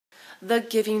The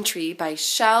Giving Tree by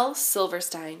Shel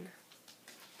Silverstein.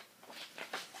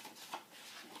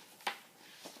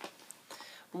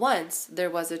 Once there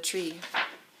was a tree,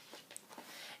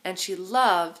 and she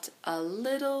loved a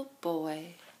little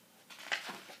boy.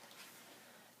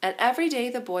 And every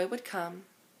day the boy would come,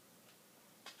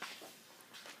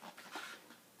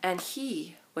 and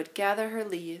he would gather her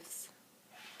leaves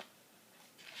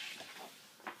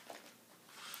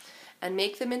and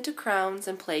make them into crowns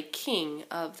and play king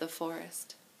of the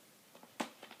forest.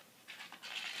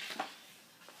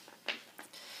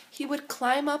 He would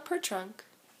climb up her trunk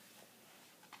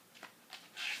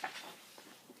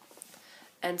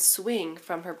and swing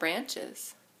from her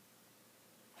branches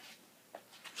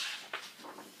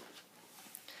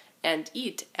and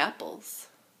eat apples.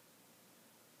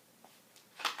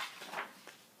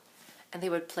 And they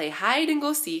would play hide and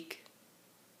go seek.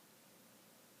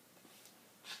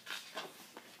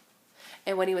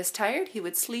 And when he was tired, he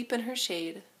would sleep in her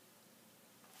shade.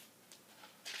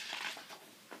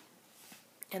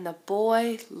 And the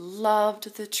boy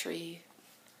loved the tree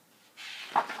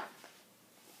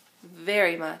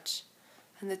very much,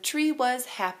 and the tree was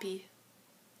happy.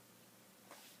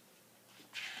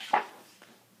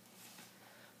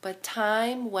 But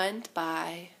time went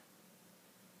by,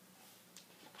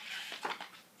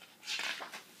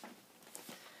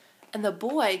 and the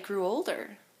boy grew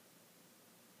older.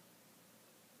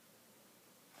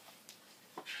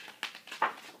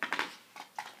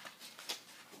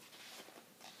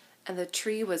 And the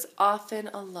tree was often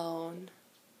alone.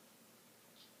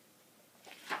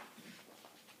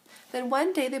 Then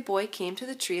one day the boy came to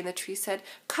the tree, and the tree said,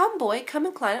 "Come, boy, come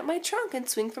and climb up my trunk and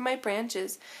swing from my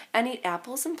branches and eat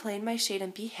apples and play in my shade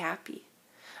and be happy."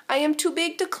 "I am too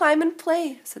big to climb and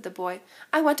play," said the boy.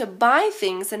 "I want to buy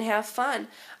things and have fun.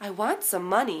 I want some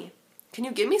money. Can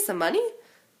you give me some money?"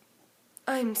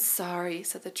 "I'm sorry,"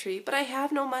 said the tree, "but I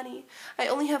have no money. I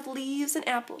only have leaves and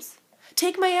apples.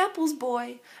 Take my apples,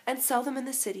 boy, and sell them in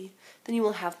the city. Then you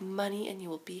will have money and you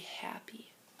will be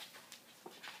happy."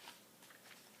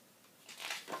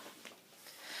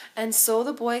 And so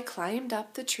the boy climbed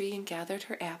up the tree and gathered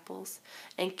her apples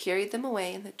and carried them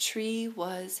away, and the tree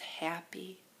was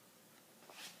happy.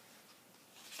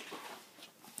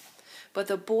 But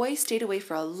the boy stayed away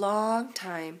for a long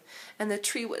time, and the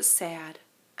tree was sad.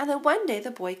 And then one day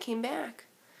the boy came back,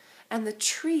 and the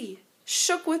tree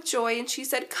shook with joy, and she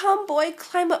said, "Come, boy,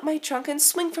 climb up my trunk and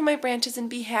swing from my branches and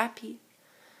be happy."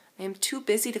 "I am too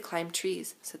busy to climb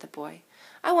trees," said the boy.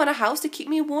 "I want a house to keep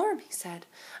me warm," he said.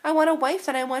 "I want a wife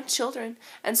and I want children,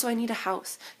 and so I need a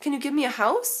house. Can you give me a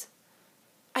house?"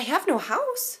 "I have no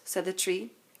house," said the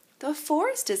tree. "The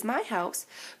forest is my house,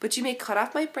 but you may cut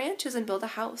off my branches and build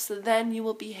a house. Then you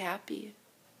will be happy."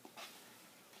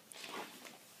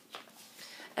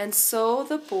 And so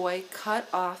the boy cut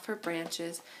off her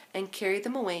branches and carried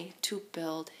them away to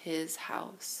build his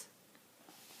house.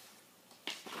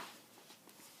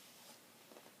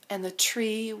 And the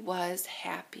tree was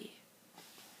happy.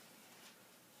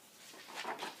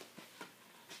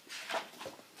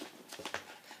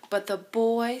 But the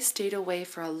boy stayed away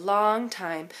for a long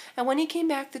time, and when he came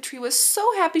back, the tree was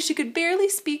so happy she could barely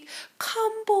speak.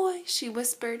 "Come, boy," she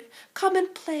whispered, "come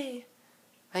and play."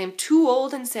 "I am too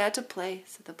old and sad to play,"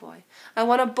 said the boy. "I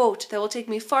want a boat that will take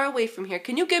me far away from here.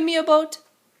 Can you give me a boat?"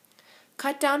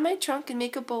 "Cut down my trunk and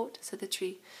make a boat," said the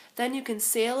tree. "Then you can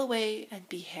sail away and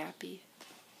be happy."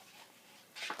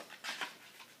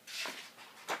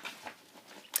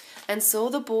 And so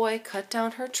the boy cut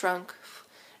down her trunk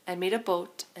and made a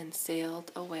boat and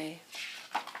sailed away.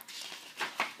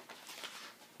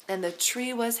 And the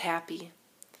tree was happy,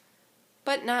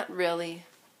 but not really.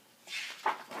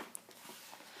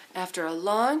 After a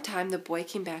long time, the boy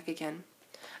came back again.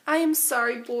 "I am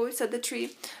sorry, boy," said the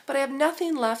tree, "but I have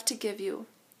nothing left to give you.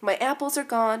 My apples are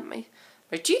gone. My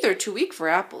teeth are too weak for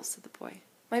apples," said the boy.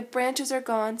 "My branches are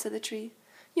gone," said the tree.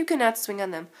 "You cannot swing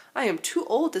on them." "I am too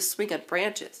old to swing on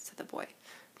branches," said the boy.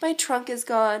 "My trunk is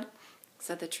gone,"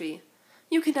 said the tree.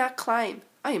 "You cannot climb."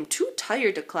 "I am too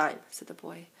tired to climb," said the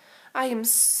boy. "I am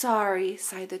sorry,"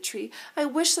 sighed the tree. "I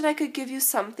wish that I could give you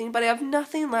something, but I have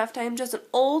nothing left. I am just an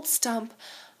old stump.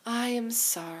 I am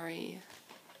sorry."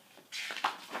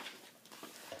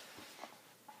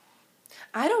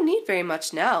 "I don't need very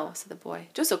much now," said the boy.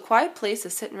 "Just a quiet place to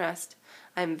sit and rest.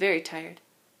 I am very tired."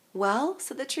 "Well,"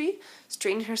 said the tree,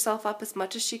 straightening herself up as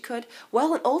much as she could,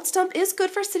 "well, an old stump is good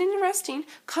for sitting and resting.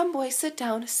 Come, boy, sit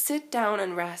down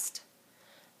and rest."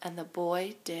 And the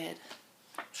boy did.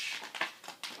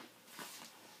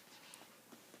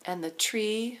 And the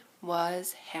tree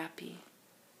was happy.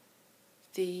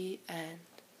 The end.